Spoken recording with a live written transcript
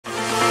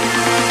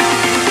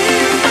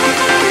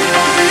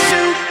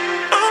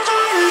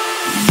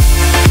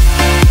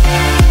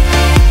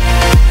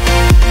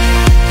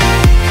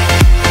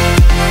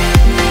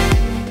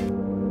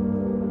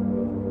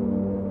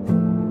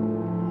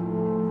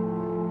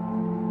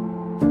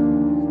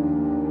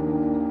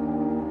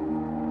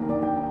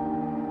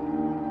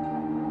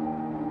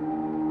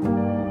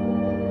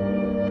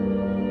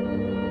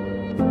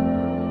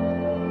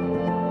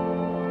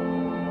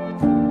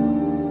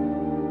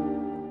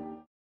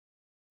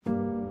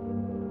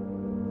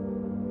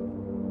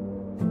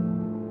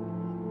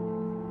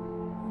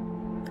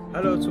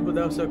Hello සුබ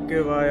දවසක්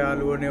වේවා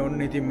යාළුවනේ.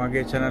 ඔන්න ඉතින්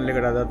මගේ channel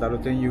එකට අදත්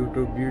අලුතෙන්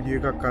YouTube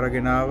වීඩියෝ එකක්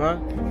අරගෙන ආවා.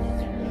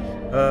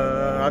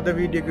 අද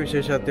වීඩියෝ එකේ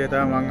විශේෂත්වය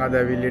තමයි මම අද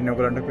ඇවිල්ලා ඉන්නේ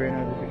ඔයගලන්ට පේන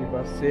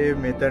පිටිපස්සේ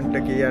මෙතනට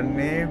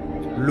කියන්නේ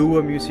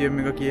Louvre museum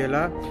එක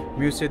කියලා.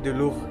 Musée du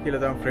Louvre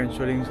කියලා තමයි French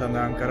වලින්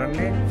සඳහන්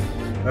කරන්නේ.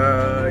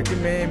 ඉතින්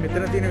මේ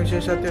මෙතන තියෙන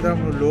විශේෂත්වය තමයි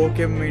මුළු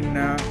ලෝකෙම ඉන්න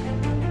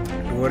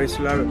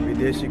ටුවරිස්ට්ලා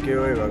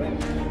විදේශිකයෝ ඒ වගේ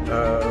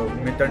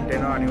මෙතනට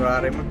එන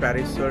අනිවාර්යයෙන්ම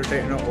පැරිස් වලට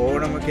එන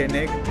ඕනම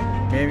කෙනෙක්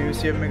මේ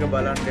මියුසියම් එක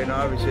බලන්න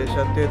එනවා.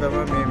 විශේෂත්වය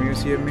තමයි මේ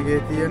මියුසියම්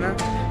එකේ තියෙන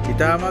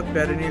ඉතාමත්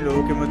පැරණි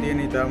ලෝකෙම තියෙන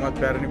ඉතාමත්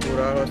පැරණි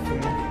පුරාවස්තු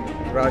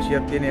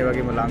රාශියක් තියෙන. ඒ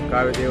වගේම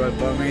ලංකාවේ දේවල්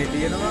පවා මේ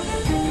තියෙනවා.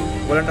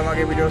 ඔයගලන්ට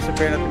මගේ වීඩියෝස් එකේ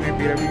පේන මේ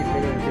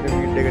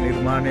පිරමීඩ් එක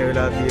නිර්මාණය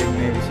වෙලා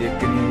තියෙන්නේ 21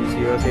 වෙනි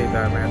සියවසේ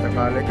මෑත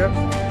කාලෙක.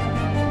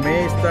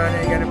 මේ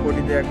ස්ථානය ගැන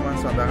පොඩි දෙයක් මම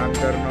සඳහන්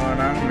කරනවා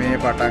නම් මේ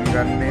පටන්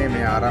ගන්නේ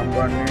මේ ආරම්භ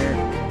වන්නේ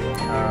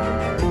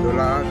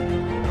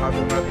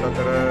 12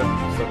 අතර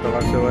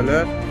සතවර්ෂවල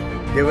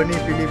දෙවනි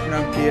පිලිප්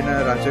නම් කියන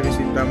රජ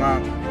විසින් තමයි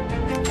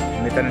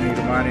මෙතන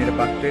නිර්මාණයට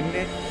පත්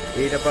වෙන්නේ.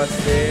 ඊට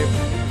පස්සේ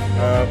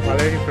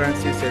පළවෙනි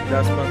ෆ්‍රැන්සිස්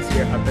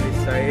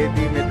 1546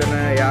 දී මෙතන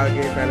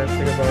යාගේ පැලස්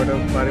එක බවට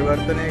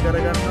පරිවර්තනය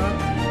කරගන්නවා.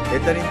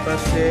 එතනින්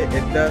පස්සේ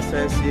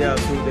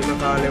 1682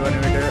 කාලේ වන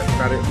විට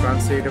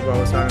ෆ්‍රාන්සියට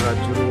අවසාන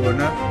රජුරුව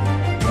වන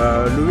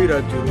ලුයි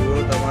රජුරුව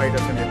තමයි ඊට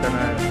මෙතන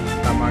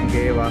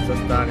තමන්ගේ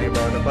වාසස්ථානය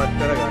බවට පත්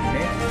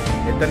කරගන්නේ.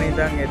 එතන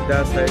ඉඳන්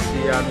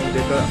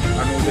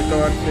 1692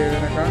 වර්ෂය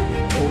වෙනකම්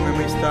ඔවුන්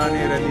මේ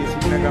ස්ථානයේ රැඳී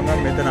සිටින ගමන්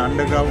මෙතන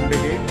අන්ඩර්ග්‍රවුන්ඩ්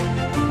එකේ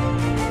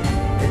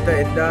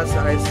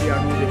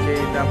 1692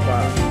 ඉඳන්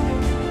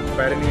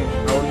පැරණි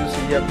අවුරුදු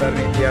 100ක්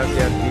පැරණි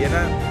ඉතිහාසයක් තියෙන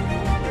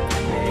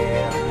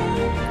මේ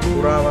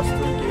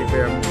පුරාවස්තු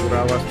කීපයක්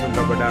පුරාවස්තුන්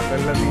ගබඩා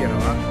කරලා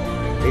තියෙනවා.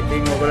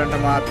 ඉතින් ඔයගලන්ට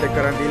මාත් එක්ක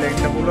කරන් දීලා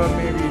ඉන්න පුළුවන්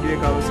මේ වීඩියෝ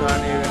එක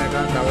අවසානයේ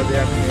වෙනකන්. තව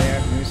දෙයක් මේ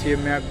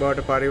මියුසියම් එකක් බවට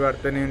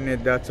පරිවර්තනය වෙන්නේ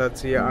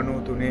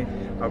 1793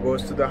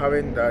 අගෝස්තු 10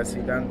 වෙනිදා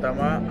සිටන්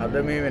තමයි අද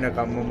මේ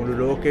වෙනකම්ම මුළු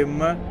ලෝකෙම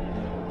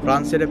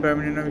ෆ්‍රාන්සියට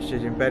පැමිණෙන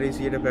විශේෂයෙන්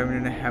පැරිසියට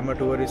පැමිණෙන හැම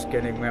ටුවරිස්ට්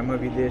කෙනෙක්ම හැම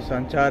විදේශ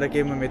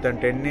සංචාරකයෙක්ම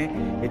මෙතනට එන්නේ.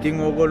 ඉතින්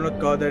ඕගොල්ලොත්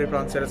කවදාද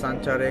ෆ්‍රාන්සියට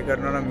සංචාරය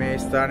කරනවා නම් මේ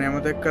ස්ථානය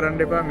අමතක කරන්න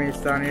එපා. මේ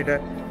ස්ථානයට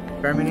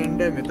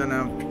පැමිණෙන්න මෙතන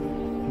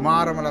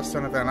මාරම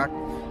ලස්සන තැනක්.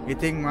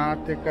 ඉතින්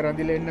මාත් එක්ක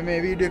රැඳිලා ඉන්න මේ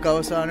වීඩියෝ එක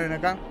අවසාන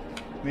වෙනකන්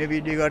මේ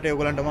වීඩියෝ එකට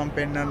ඔයගලන්ට මම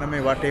පෙන්නන්න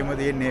මේ වටේම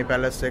තියෙන මේ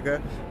පැලස් එක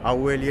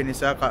අවුව එළිය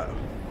නිසා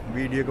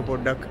වීඩියෝ එක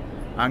පොඩ්ඩක්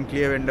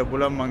අන්ක්ලියර් වෙන්න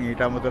පුළුවන්. මම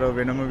ඊට අමතරව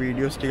වෙනම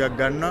වීඩියෝස් ටිකක්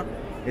ගන්නවා.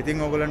 ඉතින්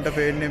ඔයගලන්ට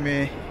පේන්නේ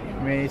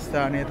මේ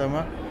ස්ථානය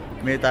තමයි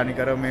මේ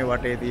තනිකර මේ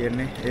වටේ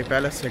තියෙන්නේ මේ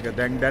පැලස් එක.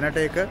 දැනට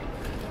ඒක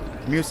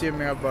මියුසියම්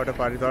එකක් බවට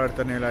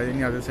පරිවර්තනය වෙලා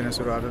ඉන්නේ අද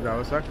සෙනසුරාදා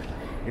දවසක්.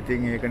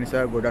 ඉතින් ඒක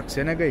නිසා ගොඩක්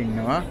සෙනග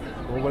ඉන්නවා.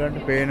 ඕගලන්ට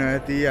පේනවා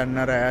ඇති අන්න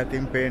අර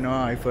ඈතින් පේනවා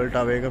අයිෆල්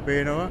ටවර් එක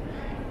පේනවා.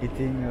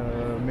 ඉතින්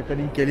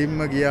මෙතනින් කෙලින්ම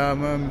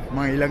ගියාම මම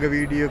ඊළඟ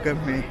වීඩියෝ එක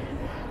මේ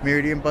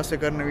වීඩියෝෙන්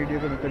පස්සේ කරන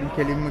වීඩියෝ එක මෙතනින්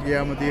කෙලින්ම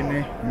ගියාම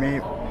තියෙන්නේ මේ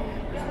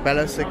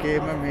පැලස්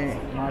එකේම මේ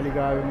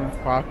මාලිගාවෙම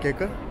පාක්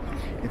එක.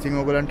 ඉතින්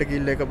ඕගලන්ට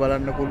කිල්ල එක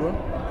බලන්න පුළුවන්.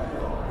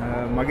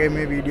 මගේ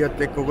මේ වීඩියෝත්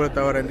එක්ක ඔයගොල්ලෝ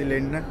තව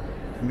රැඳිලා ඉන්න.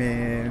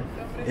 මේ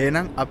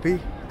එහෙනම් අපි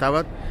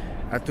තවත්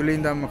ඇතුළේ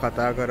ඉඳන්ම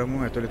කතා කරමු.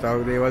 ඇතුළේ තව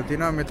දේවල්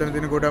තියෙනවා. මෙතන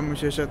තියෙන ගොඩක්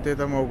විශේෂත්වය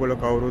තමයි ඔයගොල්ලෝ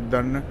කවුරුත්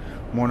දන්න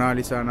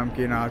මොනාලිසා නම්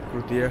කියන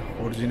ආකෘතිය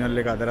ඔරිජිනල්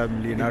එක අදටත්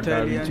ලියනාඩෝ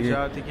ඩා වින්සි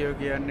ජාතිකයෝ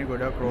කියන්නේ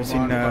ගොඩක්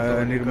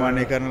රෝමානු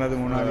නිර්මාණය කරන ලද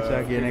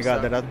මොනාලිසා කියන එක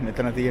අදටත්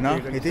මෙතන තියෙනවා.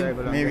 ඉතින්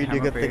මේ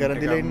වීඩියෝ එකත් එක්ක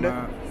රැඳිලා ඉන්න.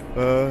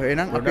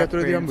 එහෙනම් අපි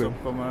ඇතුළේ තියමු.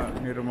 ඔක්කොම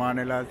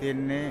නිර්මාණයලා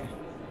තියෙන්නේ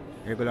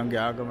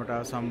ඒගොල්ලන්ගේ ආගමට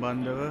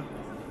සම්බන්ධව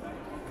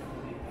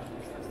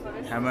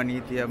හැම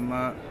නීතියක්ම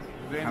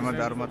හැම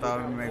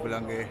ධර්මතාවෙම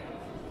ඒගොල්ලන්ගේ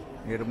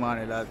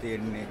නිර්මාණයලා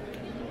තියෙන්නේ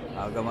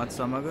ආගමත්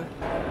සමග.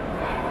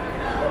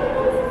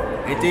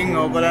 ඉතින්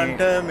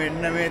ඔයගලන්ට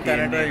මෙන්න මේ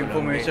තැනට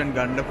ඉන්ෆෝමේෂන්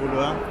ගන්න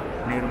පුළුවන්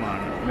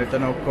නිර්මාණ.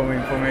 මෙතන ඔක්කොම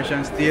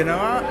ඉන්ෆෝමේෂන්ස්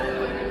තියෙනවා.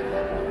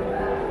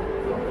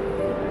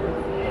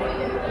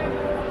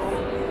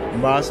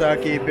 භාෂා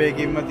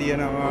කීපයකින්ම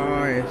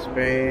තියෙනවා.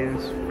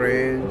 ස්පේන්ස්,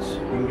 ෆ්‍රෙන්ච්,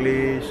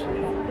 ඉංග්‍රීසි,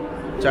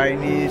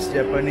 චයිනීස්,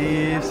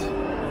 ජපනීස්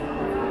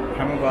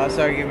හැම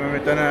භාෂාවකින්ම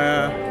මෙතන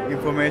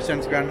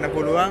ඉන්ෆෝමේෂන්ස් ගන්න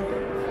පුළුවන්.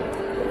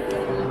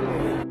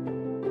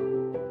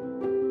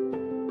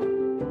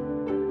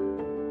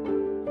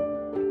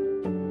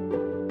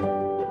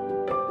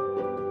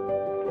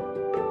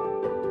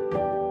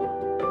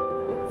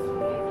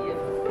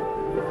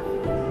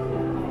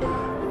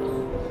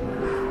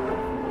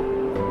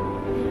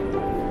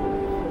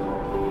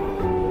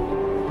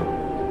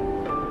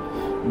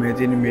 මේ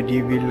තියෙන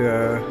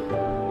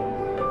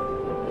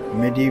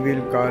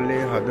මෙඩීවල්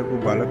කාලේ හදපු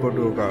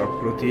බලකොටු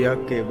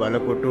ආකෘතියක්. ඒ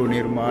බලකොටු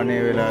නිර්මාණය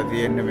වෙලා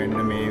තියෙන්නේ මෙන්න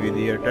මේ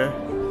විදියට.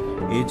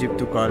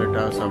 ඊජිප්තු කාලයට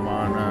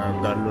සමාන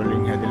ගල්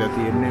වලින් හැදිලා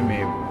තියෙන්නේ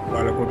මේ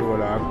බලකොටු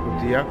වල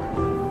ආකෘතියක්.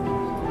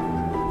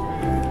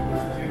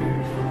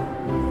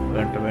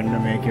 බලන්න මෙන්න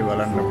මේකේ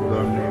බලන්න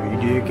පුළුවන් මේ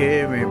වීඩියෝ එකේ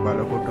මේ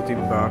බලකොටු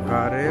තිබ්බ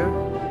ආකාරය.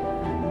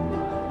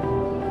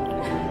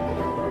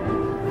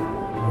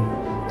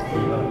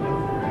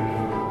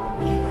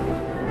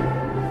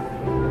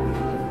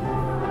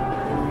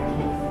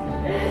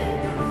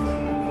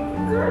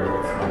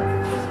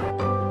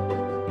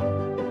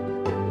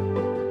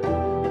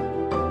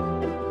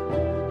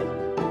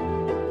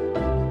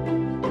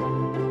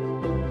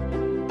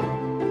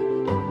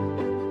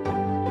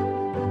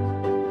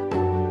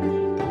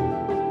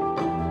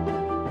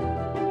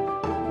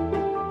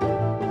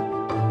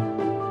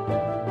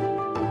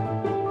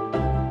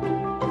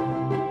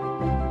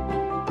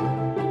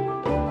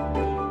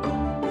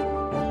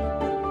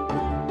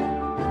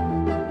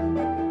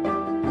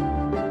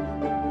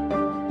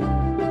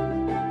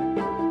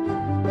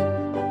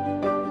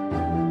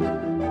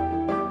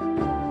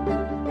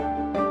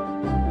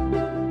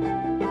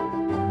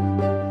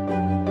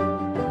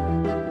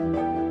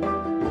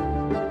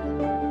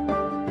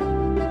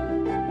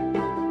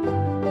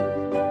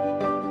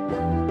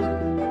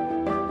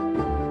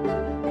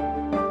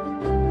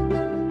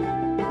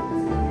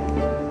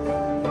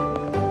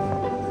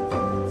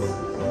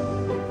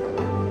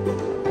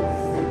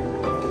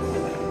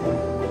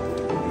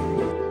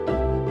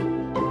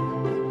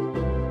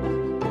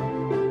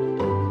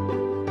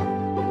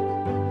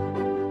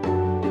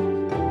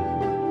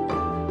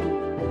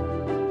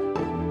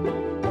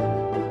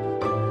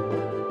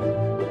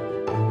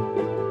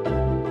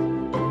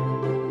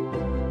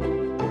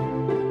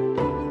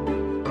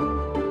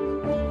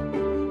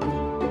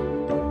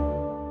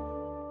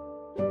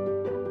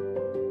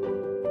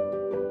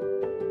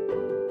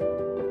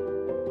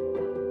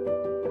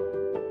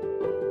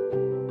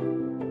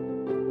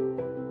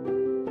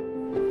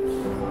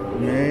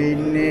 මේ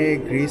ඉන්නේ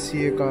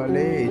ග්‍රීසිය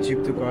කාලේ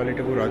ඊජිප්තු කාලේ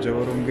හිටපු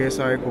රජවරුන්ගේ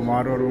සහ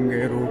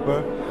කුමාරවරුන්ගේ රූප.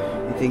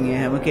 ඉතින් ඒ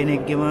හැම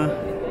කෙනෙක්ගේම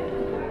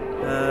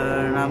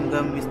නම්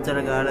ගම් විස්තර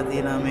ගාලා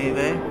තියෙනවා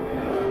මේවේ.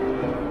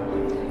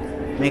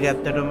 මේක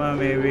ඇත්තටම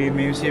මේ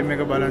මියුසියම්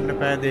එක බලන්න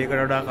පැය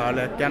දෙකකට වඩා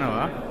කාලයක්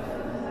යනවා.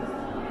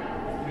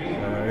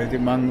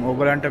 ඉතින් මම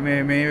ඔයගලන්ට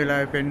මේ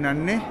වෙලාවේ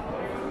පෙන්නන්නේ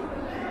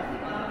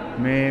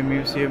මේ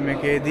මියුසියම්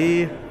එකේදී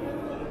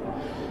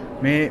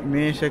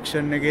මේ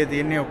සෙක්ෂන් එකේ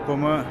තියෙන්නේ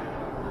ඔක්කොම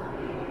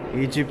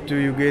ඊජිප්තු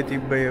යුගයේ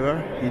තිබ්බ ඒවා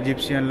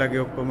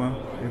ඊජිප්සියන්ලගේ ඔක්කොම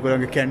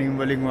ඒගොල්ලන්ගේ කැනින්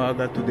වලින්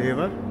වාගත්තු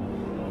දේවල්.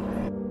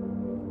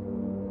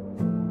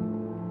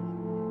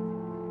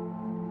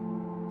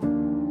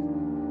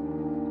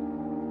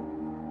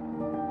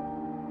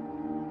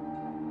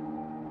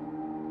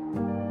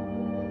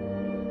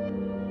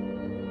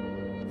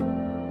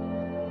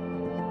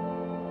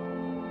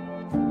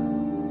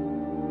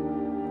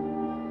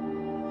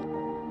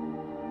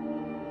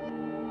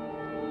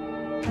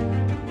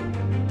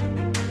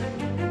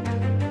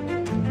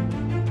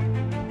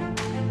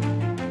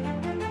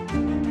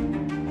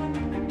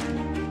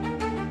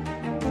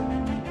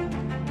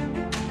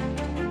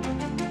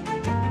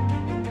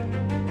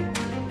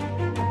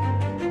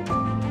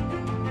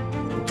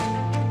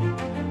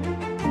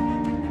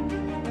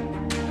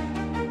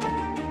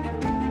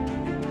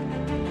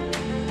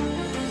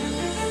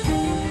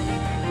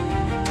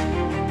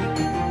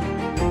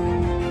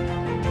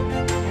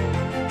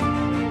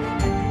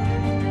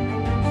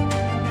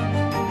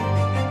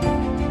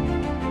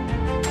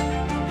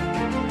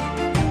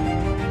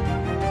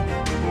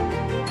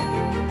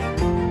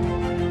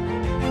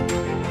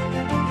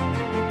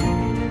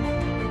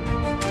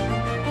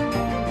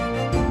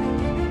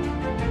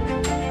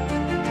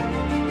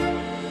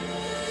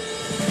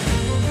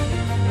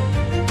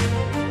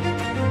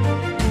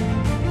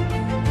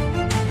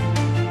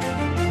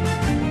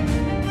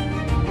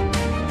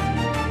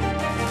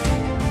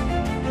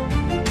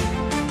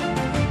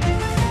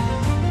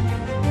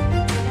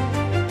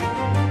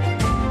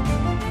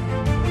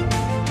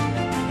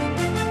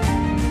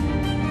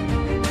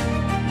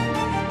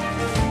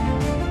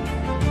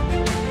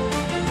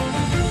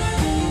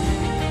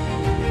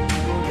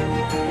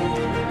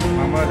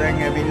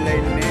 දැන් ඇවිල්ලා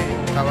ඉන්නේ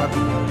තවත්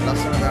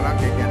ලස්සන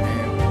තැනක්. ඒ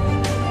කියන්නේ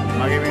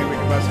මගේ මේ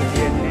පිටිපස්සේ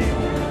තියෙන්නේ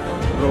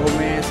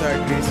රෝමේ සහ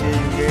ග්‍රීසිය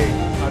යුගයේ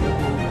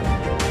හදපු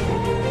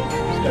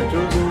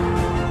ස්ටැචුස්.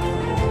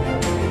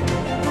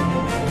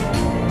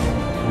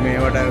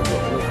 මේවට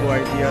ලොකු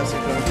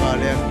ඓතිහාසික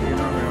කාලයක්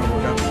තියෙනවා. මේවා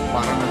ගොඩක්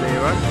පරණ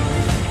දේවල්.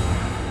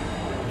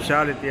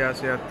 විශාල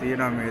ඉතිහාසයක්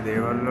තියෙනවා මේ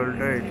දේවල්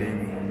වලට. ඉතින්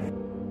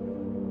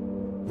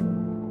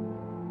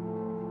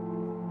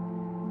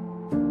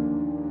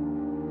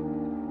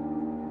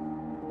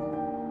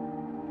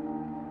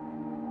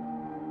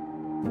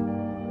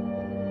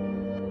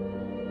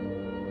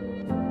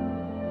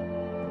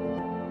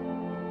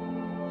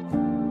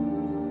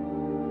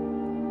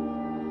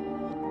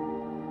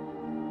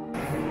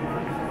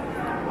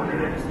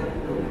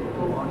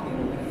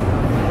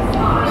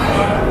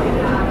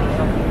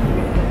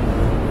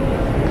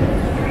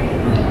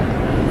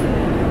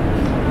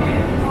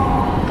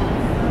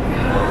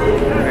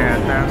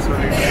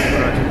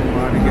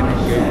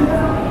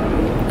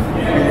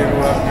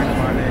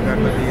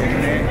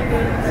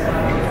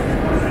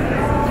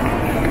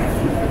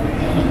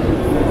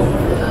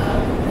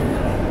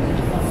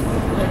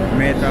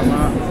මේ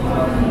තමා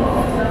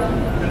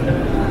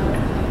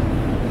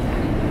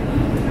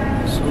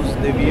සුස්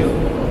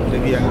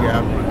දෙවියන්ගේ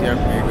ආකෘතියක්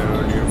මේ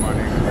කරවල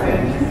නිර්මාණය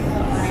කරන්නේ.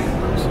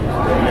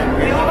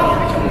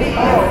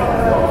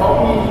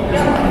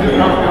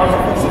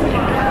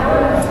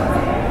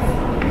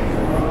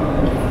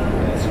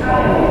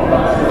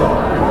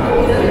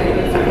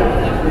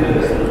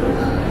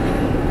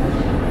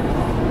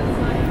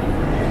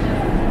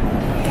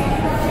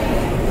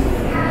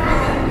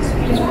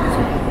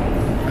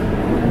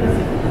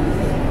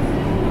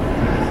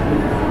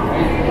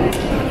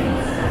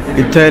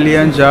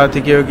 ඉතාලියන්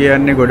ජාතිකයෝ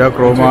කියන්නේ ගොඩක්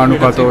රෝමානු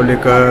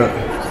කතෝලික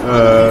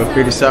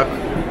පිරිසක්.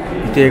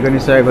 ඉතින් ඒක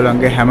නිසා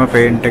ඒගොල්ලන්ගේ හැම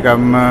පේන්ට්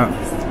එකක්ම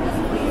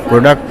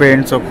ගොඩක්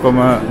පේන්ට්ස් ඔක්කොම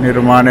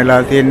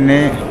නිර්මාණයලා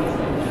තියෙන්නේ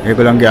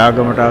ඒගොල්ලන්ගේ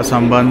ආගමට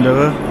සම්බන්ධව.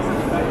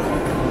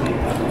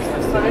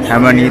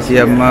 හැම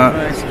නීතියක්ම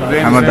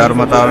හැම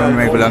ධර්මතාවයක්ම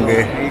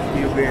ඒගොල්ලන්ගේ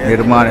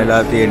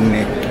නිර්මාණයලා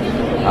තියෙන්නේ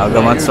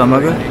ආගමත්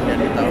සමග.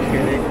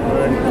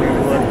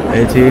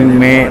 ඉතින්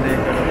මේ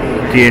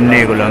තියෙන්නේ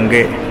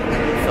ඒගොල්ලන්ගේ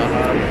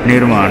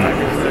निर्माण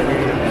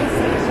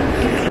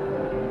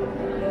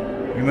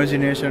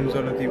इमेजिनेशन्स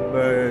वल තිබ්බ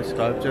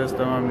ස්කල්ප්චර්ස්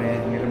තමයි මේ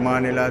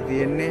නිර්මාණයලා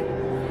තියෙන්නේ.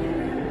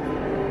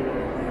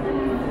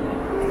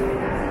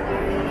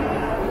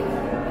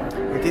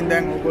 ඉතින්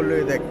දැන්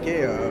ඔයගොල්ලෝ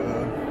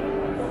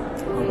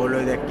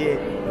දැක්කේ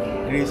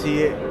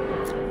ග්‍රීසියේ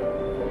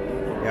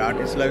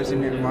ආටිස්ට්ලා විසින්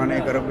නිර්මාණය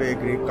කරපු ඒ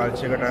ග්‍රීක්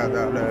කල්චර් එකට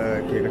අදාළ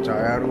එක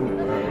ඡායාරූප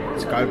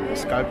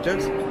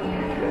ස්කල්ප්චර්ස්.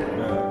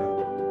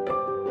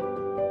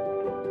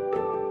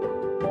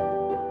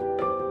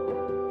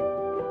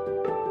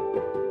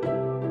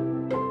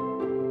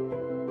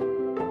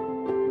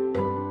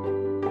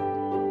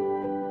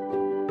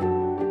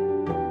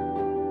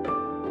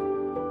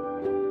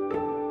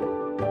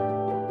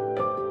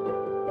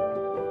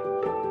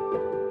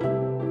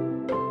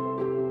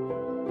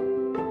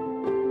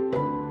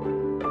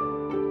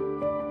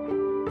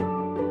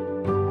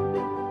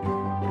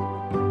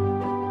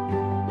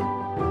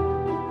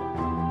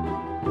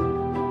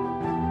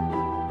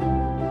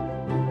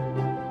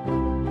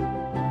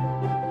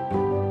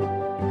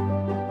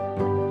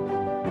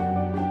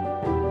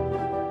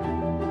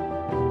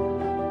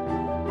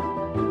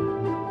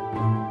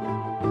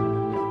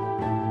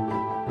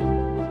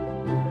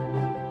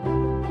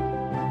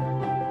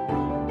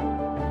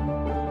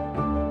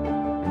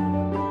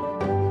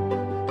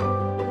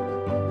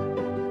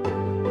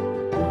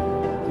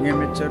 මේ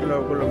මෙච්චරලා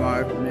ඔයගොල්ලෝ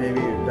මේ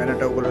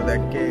දැනට ඔයගොල්ලෝ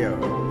දැක්කේ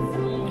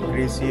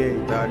ග්‍රීසියේ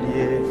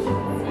ඉතාලියේ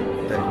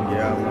දැන්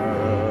ගියාම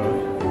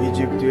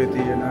ඊජිප්තුවේ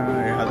තියෙන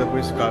ඒ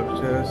හදපු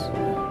ස්කල්ප්චර්ස්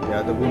ඒ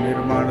හදපු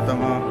නිර්මාණ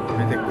තමයි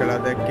මෙතෙක් කළා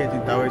දැක්කේ.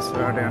 ඉතින් තව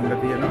ඉස්සරහට යන්න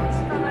තියෙනවා.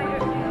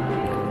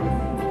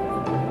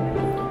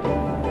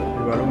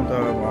 බලමු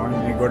තව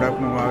මේ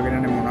ගොඩක්ම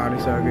වාගෙනනේ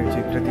මොනාලිසාගේ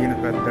චිත්‍ර තියෙන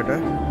පැත්තට.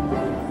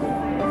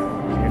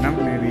 එනම්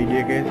මේ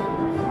වීඩියෝ එකේ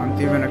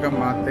අන්තිම වෙනකම්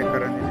මාත් එක්ක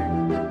කරන්නේ.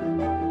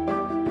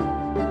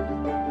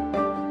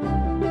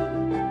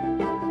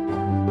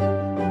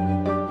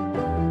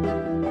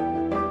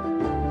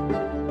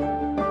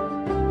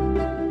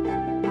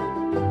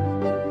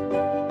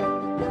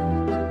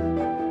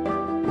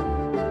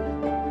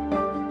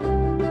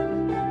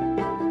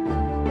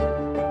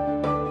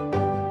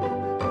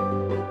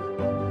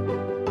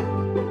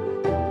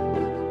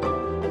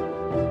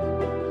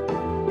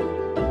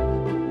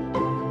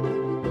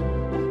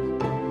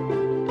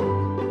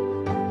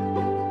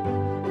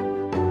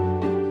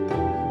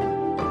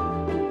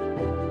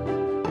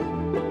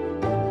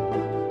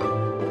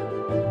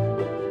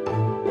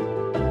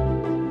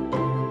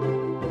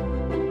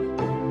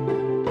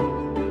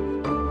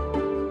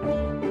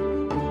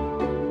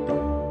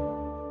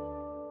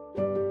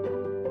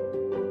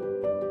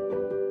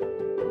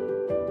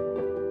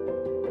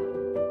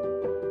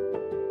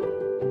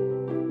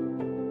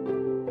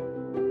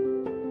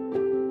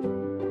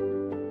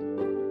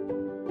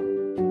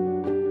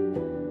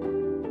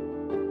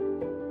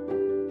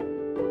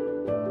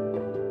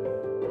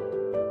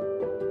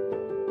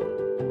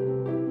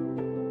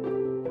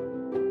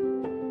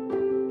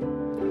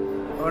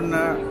 ඔන්න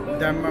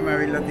දැන් මම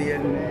ඇවිල්ලා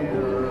තියෙන්නේ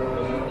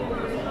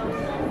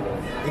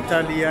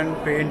ඉතාලියන්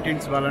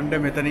පේන්ටින්ග්ස්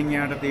බලන්න. මෙතනින්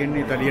යාට තියෙන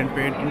ඉතාලියන්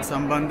පේන්ටින්ග්ස්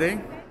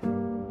සම්බන්ධයෙන්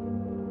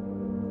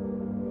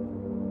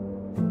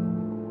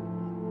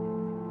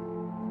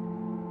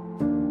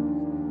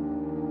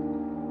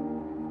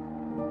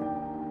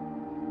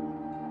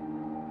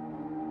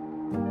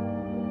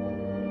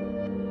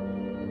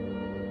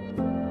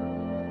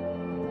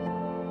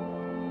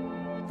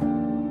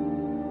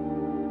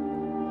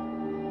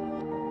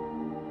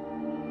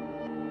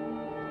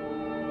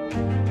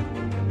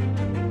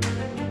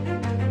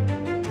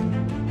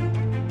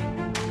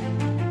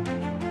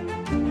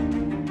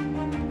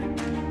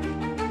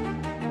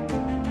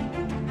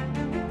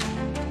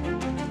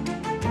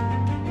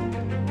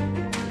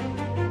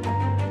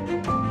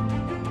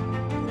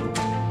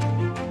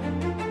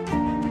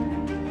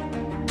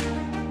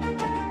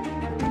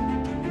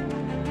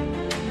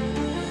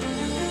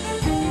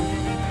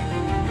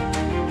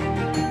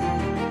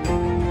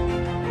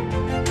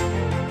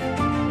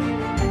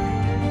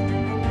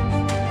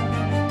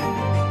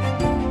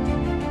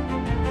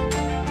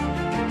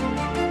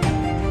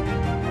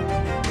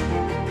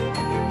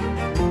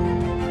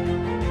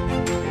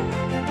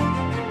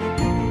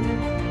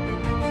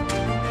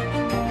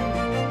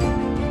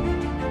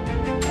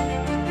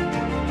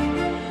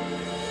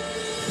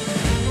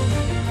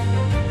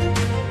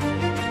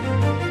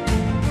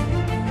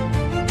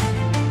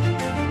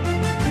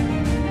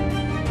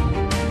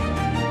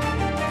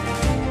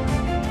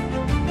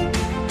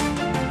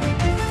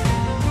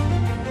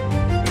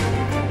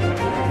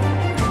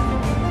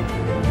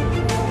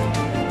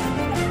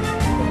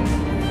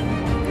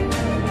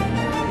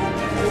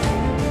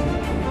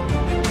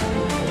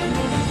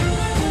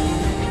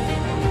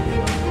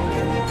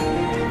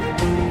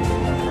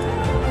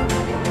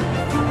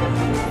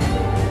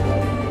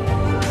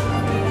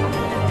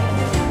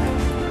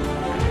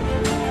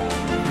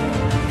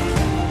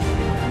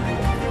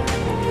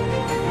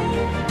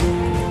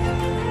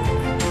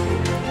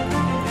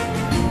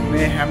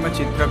හැම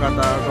චිත්‍ර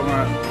කතාවකම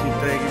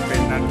චිත්‍රයකින්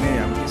පෙන්වන්නේ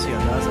යම් කිසි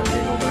අදහසක්.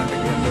 ඒක ඔයගලන්ට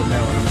කියන්න ඕනේ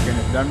නැහැ. ඕනම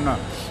කෙනෙක් දන්නවා.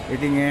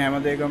 ඉතින් ඒ හැම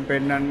දෙයකම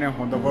පෙන්වන්නේ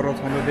හොඳ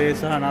කරොත් හොඳ දේ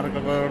සහ නරක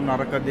කරොත්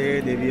නරක දේ,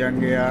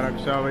 දෙවියන්ගේ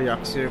ආරක්ෂාව,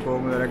 යක්ෂය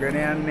කොහොමද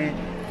රැගෙන යන්නේ,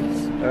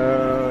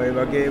 ඒ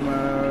වගේම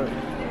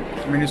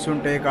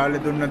මිනිසුන්ට ඒ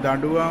කාලේ දුන්න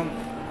දඬුවම්,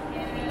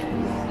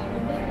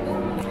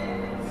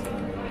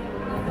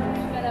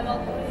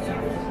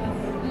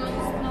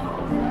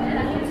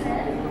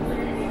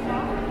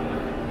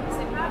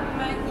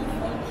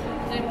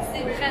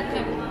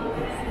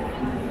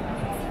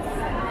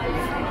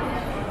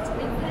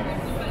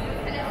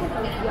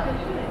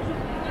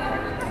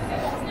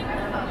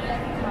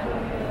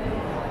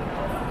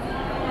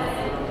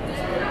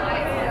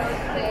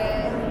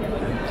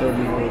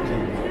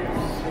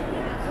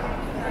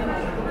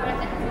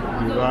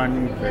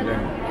 Divani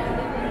Felon.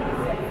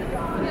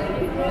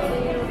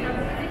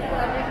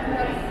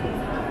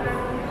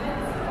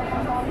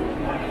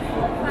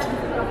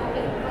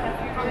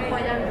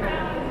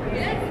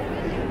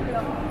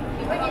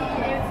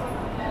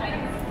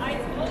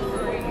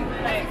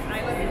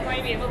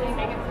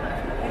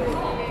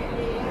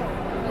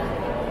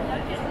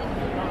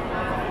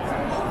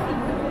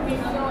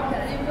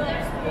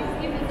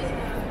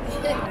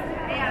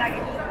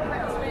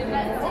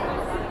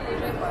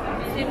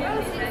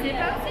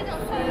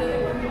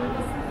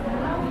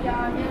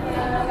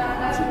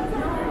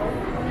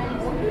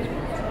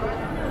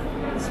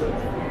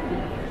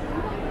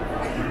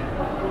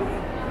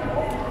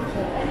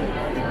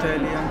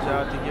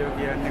 ජාතිකයෝ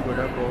කියන්නේ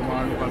ගොඩක්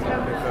රෝමානු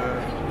කතෝලික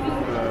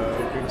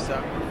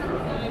පිරිසක්.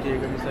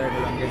 ඒක නිසා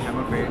ඒගොල්ලන්ගේ හැම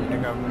පේන්ට්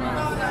එකක්ම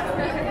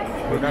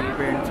ගොඩක්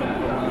පේන්ට්ස්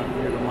ඔක්කොම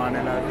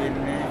නිර්මාණයලා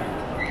තින්නේ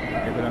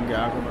ඒගොල්ලන්ගේ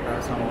ආගමට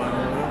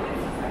සම්බන්ධව.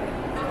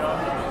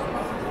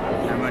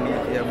 හැම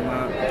නීතියක්ම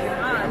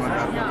හැම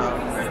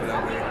ධර්මතාවක්ම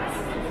ඒගොල්ලන්ගේ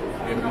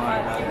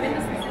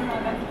නිර්මාණයලා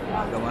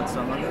ගමත්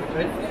සමග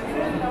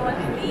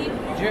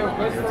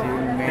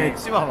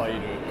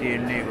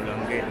තියෙන්නේ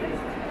ඒගොල්ලන්ගේ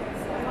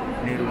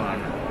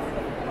නිර්මාණ.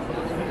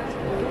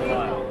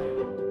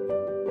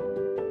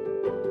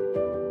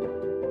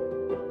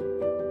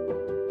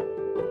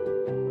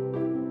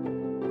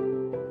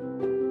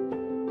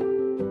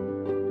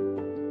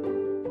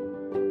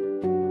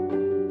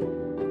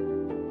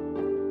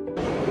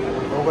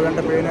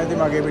 ඔයගලන්ට පේන ඇති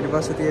මගේ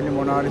පිටිපස්සේ තියෙන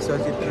මොනාලිසා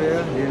චිත්‍රය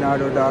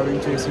ලියනාඩෝ ඩා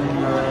වින්චි විසින්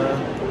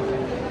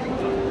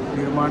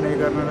නිර්මාණය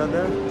කරන ලද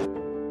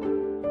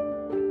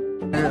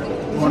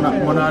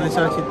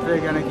මොනාලිසා චිත්‍රය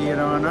ගැන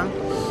කියනවා නම්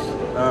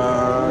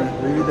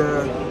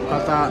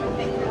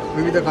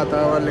විවිධ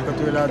කතාවල්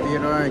එකතු වෙලා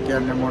තියෙනවා. ඒ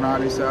කියන්නේ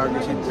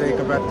මොනාලිසාගේ චිත්‍රය එක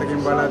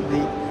පැත්තකින්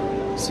බලද්දී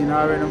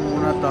සිනා වෙන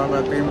මූණත් තව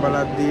පැත්තකින්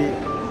බලද්දී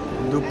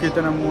දුක්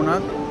හිතෙන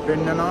මූණත්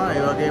පෙන්නනවා.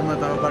 ඒ වගේම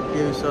තව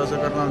කට්ටිය විශ්වාස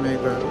කරනවා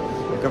මේක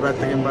එක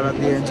පැත්තකින්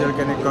බලද්දී ඒන්ජල්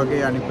කෙනෙක්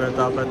වගේ අනිත්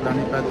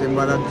පැත්තෙන්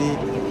බලද්දී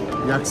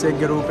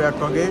යක්ෂයෙක්ගේ රූපයක්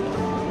වගේ.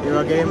 ඒ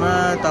වගේම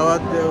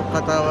තවත්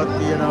කතාවක්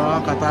තියෙනවා.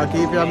 කතා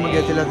කීපයක්ම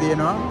ගෙතිලා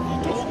තියෙනවා.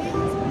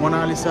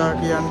 මොනාලිසා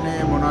කියන්නේ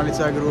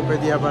මොනාලිසාගේ රූපේ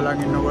දිහා බලන්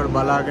ඉන්නකොට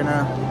බලාගෙන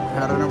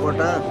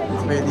හැරෙනකොට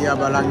අපේ දිහා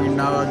බලන්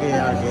ඉන්නා වගේ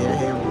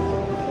යාගේ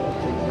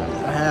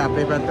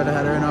අපේ පැත්තට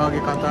හැරෙනවා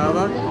වගේ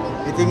කතාවක්.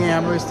 ඉතින් ඒ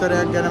හැම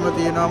විස්තරයක් ගැනම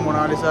තියෙනවා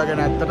මොනාලිසා ගැන.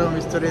 ඇත්තටම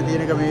විස්තරය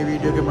තියෙන එක මේ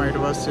වීඩියෝ එකේ ඊට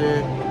පස්සේ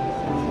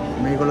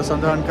මේගොල්ලෝ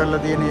සඳහන්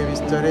කරලා තියෙන මේ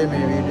විස්තරය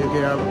මේ වීඩියෝ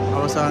එකේ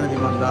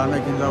අවසානයේදී මම දාන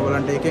එකකින්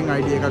ඔයගලන්ට එකෙන්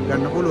අයිඩියා එකක්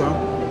ගන්න පුළුවන්.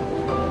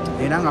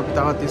 එහෙනම් අපි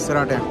තවත්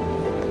ඉස්සරහට යමු.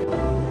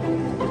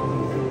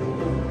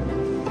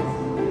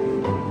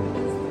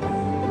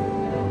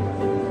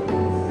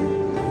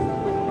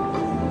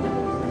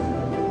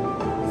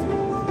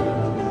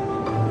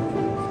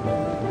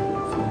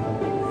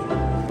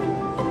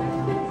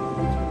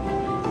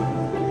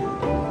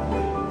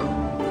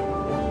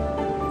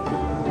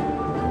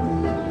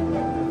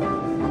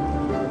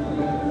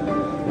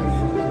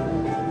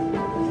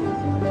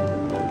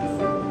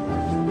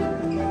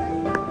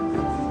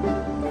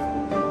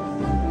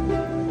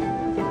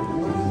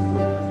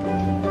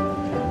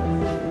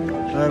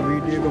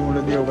 වීඩියෝ එක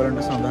මුලදී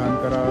ඔයගලන්ට සඳහන්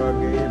කරා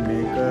වගේ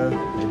මේක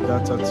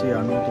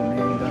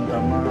 1793 ඉඳන්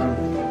තමයි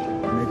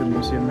මේක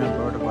මියුසියම් එකක්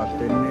බවට පත්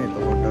වෙන්නේ.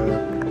 එතකොට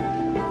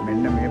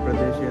මෙන්න මේ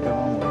ප්‍රදේශය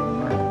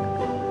තමයි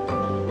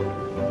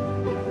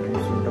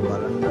මිනිස්සුන්ට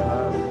බලන්න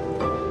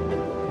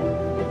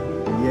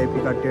VIP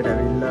කට්ටියට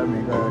ඇවිල්ලා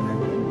මේක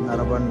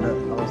නරඹන්න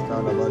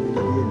අවස්ථාව ලබා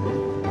දීලා තියෙන්නේ.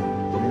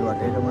 මේ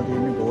වටේටම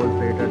තියෙන්නේ gold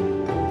plated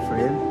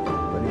frame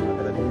වලින්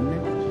හදලා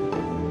තියෙන්නේ.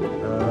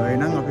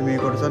 එහෙනම් අපි මේ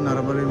කොටස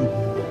නරඹමු.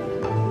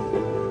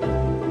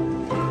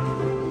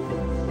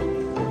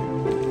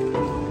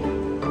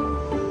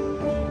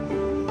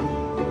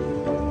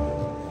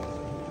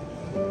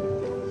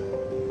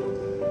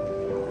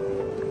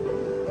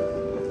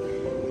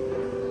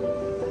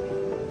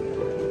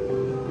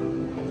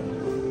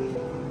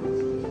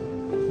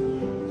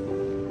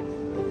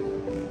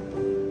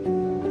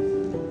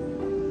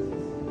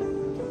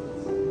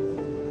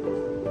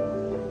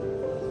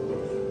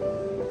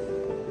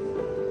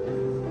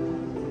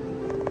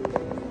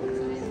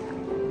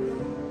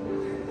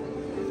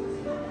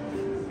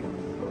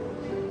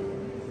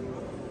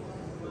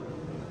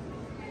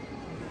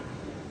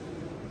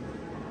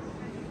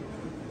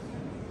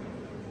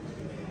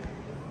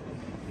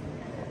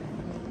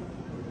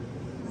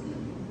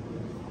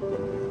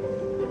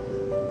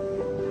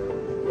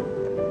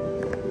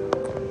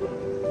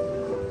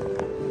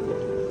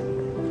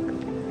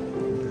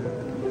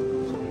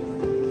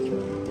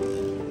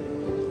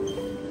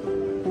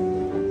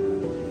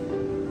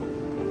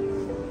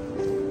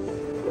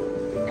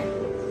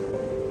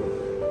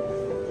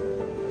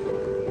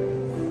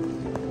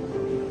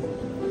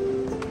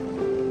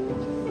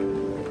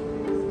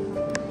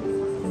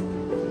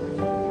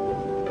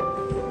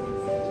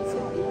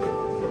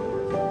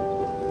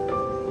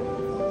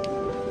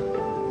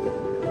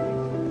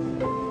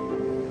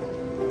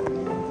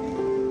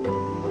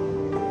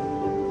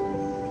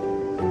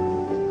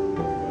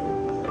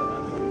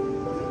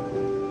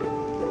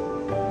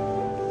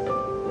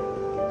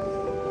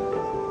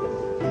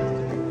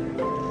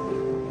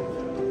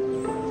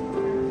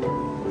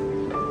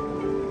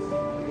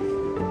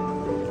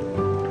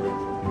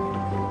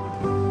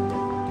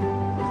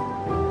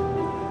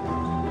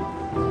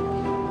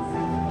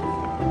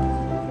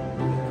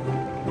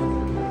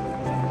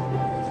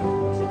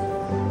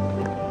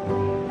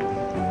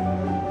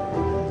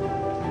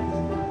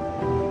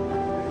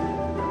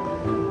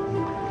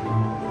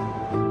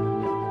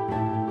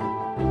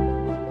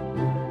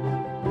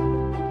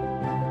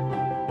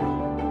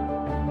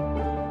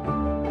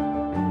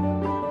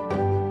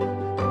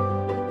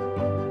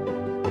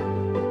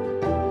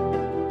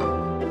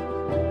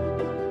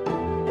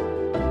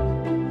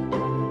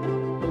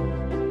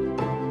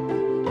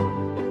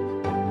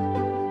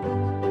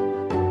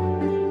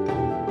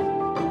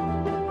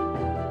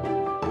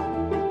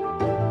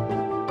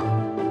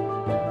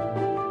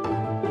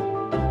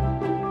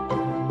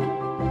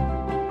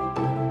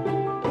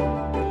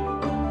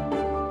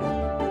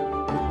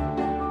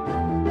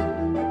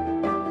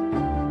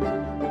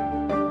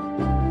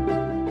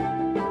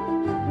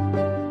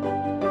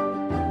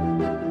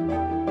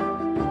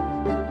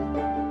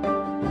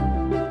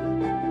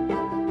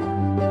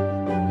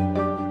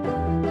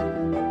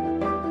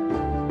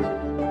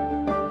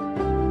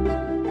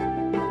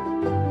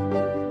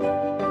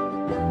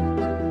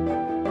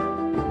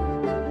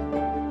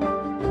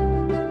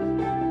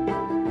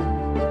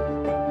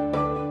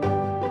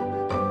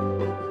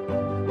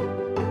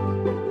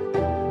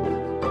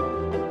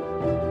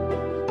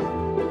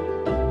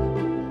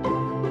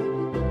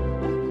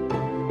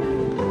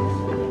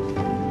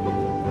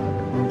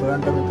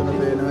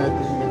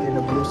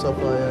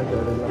 sapphire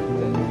gadala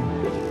pulani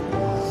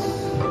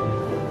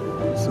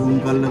zoom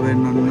kalla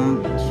wennanna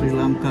Sri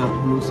Lanka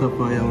blue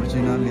sapphire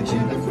original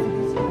itin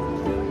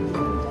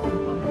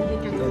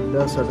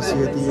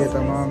 1830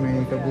 තම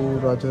මේකපු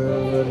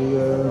රජවරිය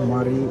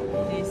මරි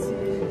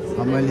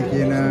අමලි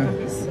කියන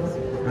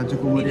රජ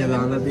කුමරිය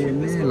දාලා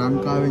දෙන්නේ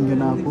ලංකාවෙන්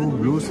ගෙනාපු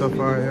blue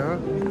sapphire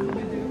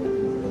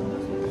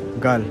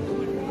ගල්.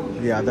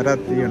 ඉතින්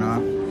අදටත් තියෙනවා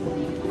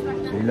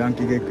ශ්‍රී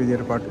ලාංකිකයෙක්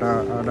විදියට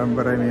පට්ට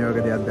ආඩම්බරයි මේ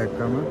වගේ දෙයක්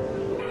දැක්කම.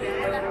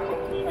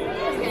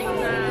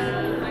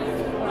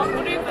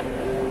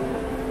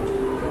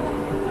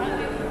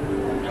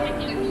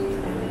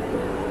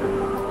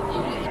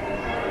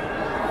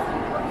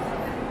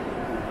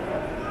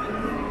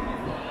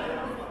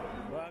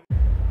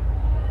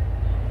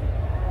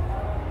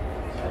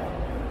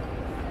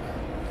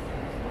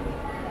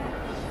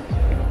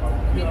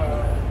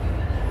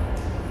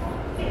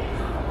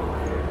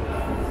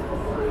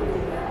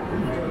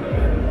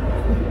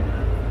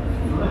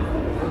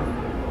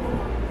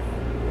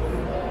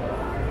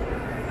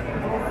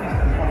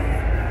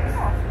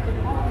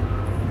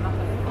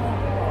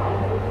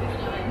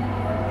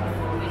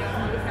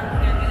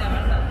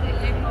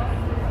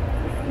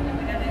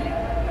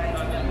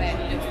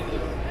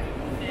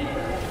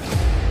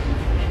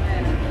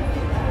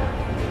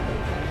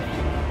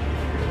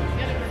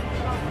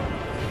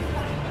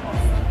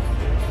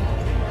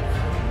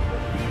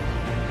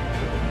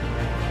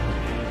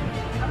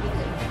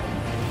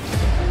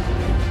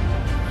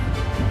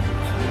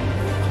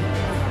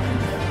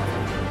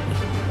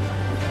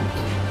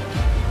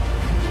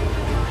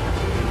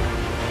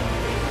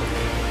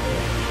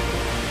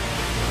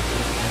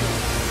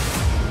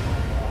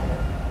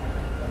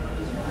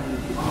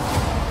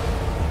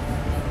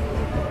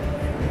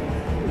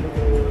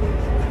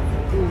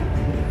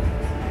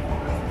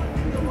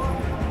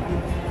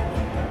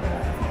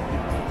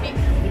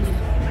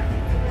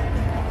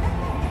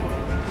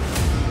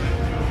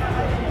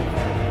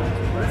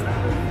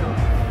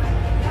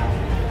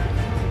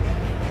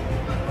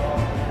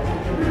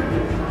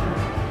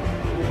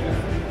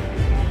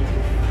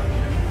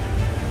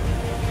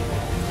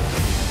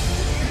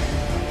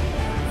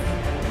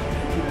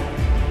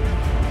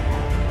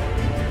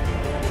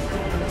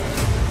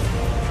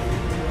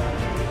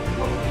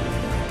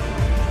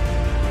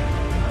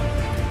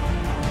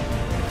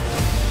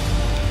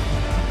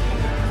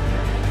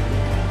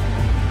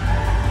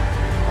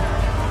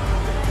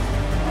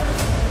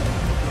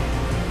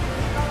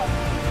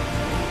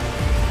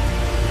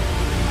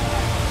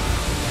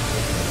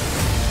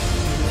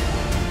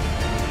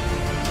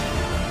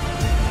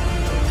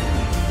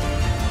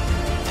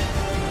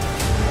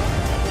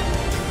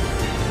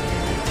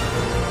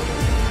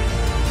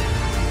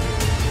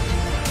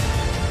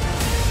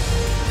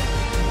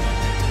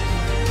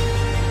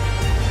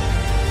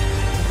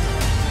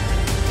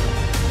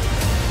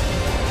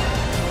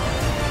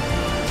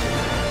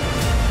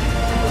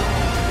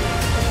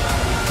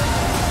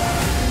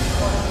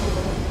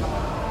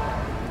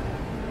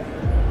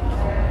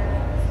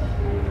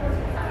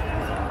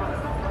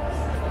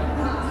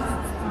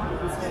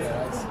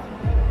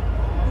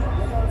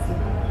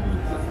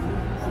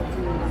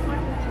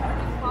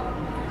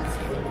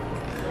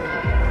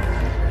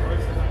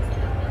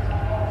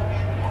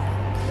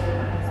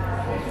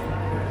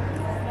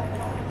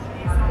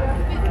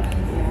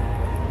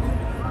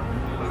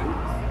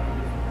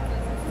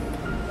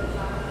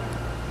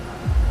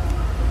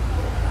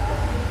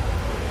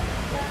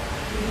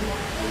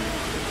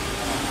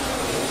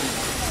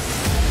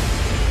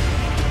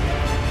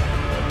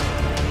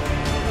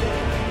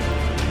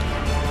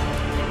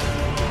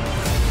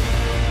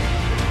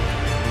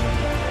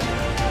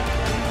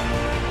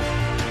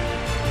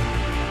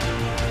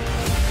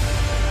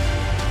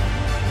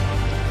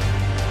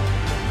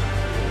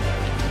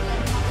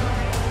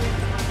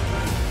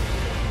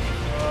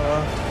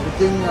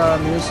 ඉතින්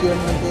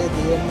මියුසියම් එකේ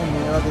තියෙන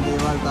මේ වගේ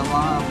දේවල්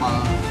තමයි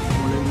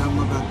මුලින්ම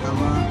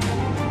ගත්තම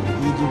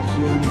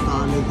ඊජිප්සියන්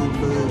කාලේ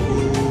තිබ්බ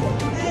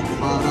ඒ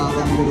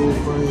පාරාවන්ද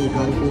රූප ඒ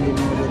ගල්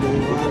පිළිම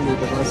දේවල්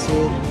ඊට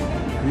පස්සේ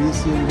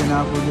ග්‍රීසියෙන්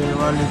ගෙනාපු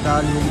දේවල්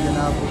ඉතාලියෙන්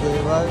ගෙනාපු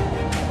දේවල්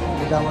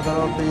ඊට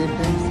අමතරව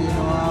පේන්ටින්ග්ස්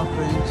තියෙනවා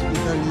ෆ්‍රෙන්ච්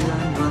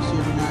ඉතාලියන්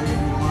රෂියන් නායක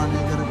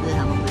නිර්මාණය කරපු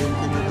හැම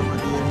පේන්ටින්ග් එකකම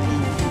තියෙන්නේ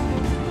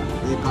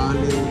ඒ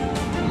කාලේ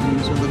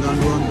මිනිසුන්ට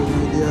දඬුවම් දුන්න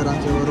විදිය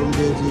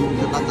රජවරුන්ගේ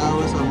ජීවිත කතාව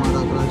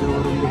සමහරක්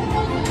රජවරුන්ගේ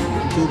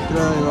චිත්‍ර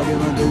ඒ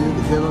වගේම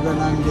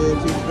දෙවගණන්ගේ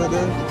චිත්‍රද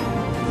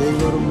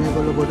දෙවිවරුන්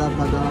මේගොල්ලෝ ගොඩක්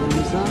හදාන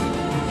නිසා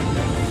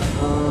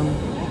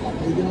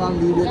ඉතින් මම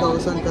වීඩියෝ එක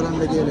අවසන්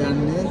කරන්න කියලා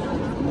යන්නේ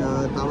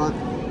තවත්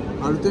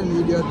අලුතෙන්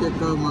වීඩියෝ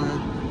එකක්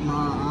මම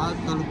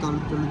ආතල්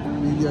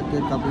වීඩියෝ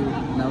එකක් අපි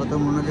නැවත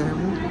මුණ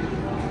ගැහෙමු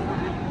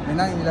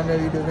එහෙනම් ඊළඟ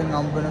වීඩියෝ එකෙන්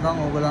හම්බ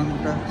වෙනකම්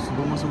ඕගලන්ට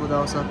සුබම සුබ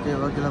දවසක්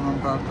වේවා කියලා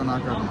මම ප්‍රාර්ථනා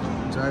කරනවා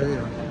ජය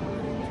වේවා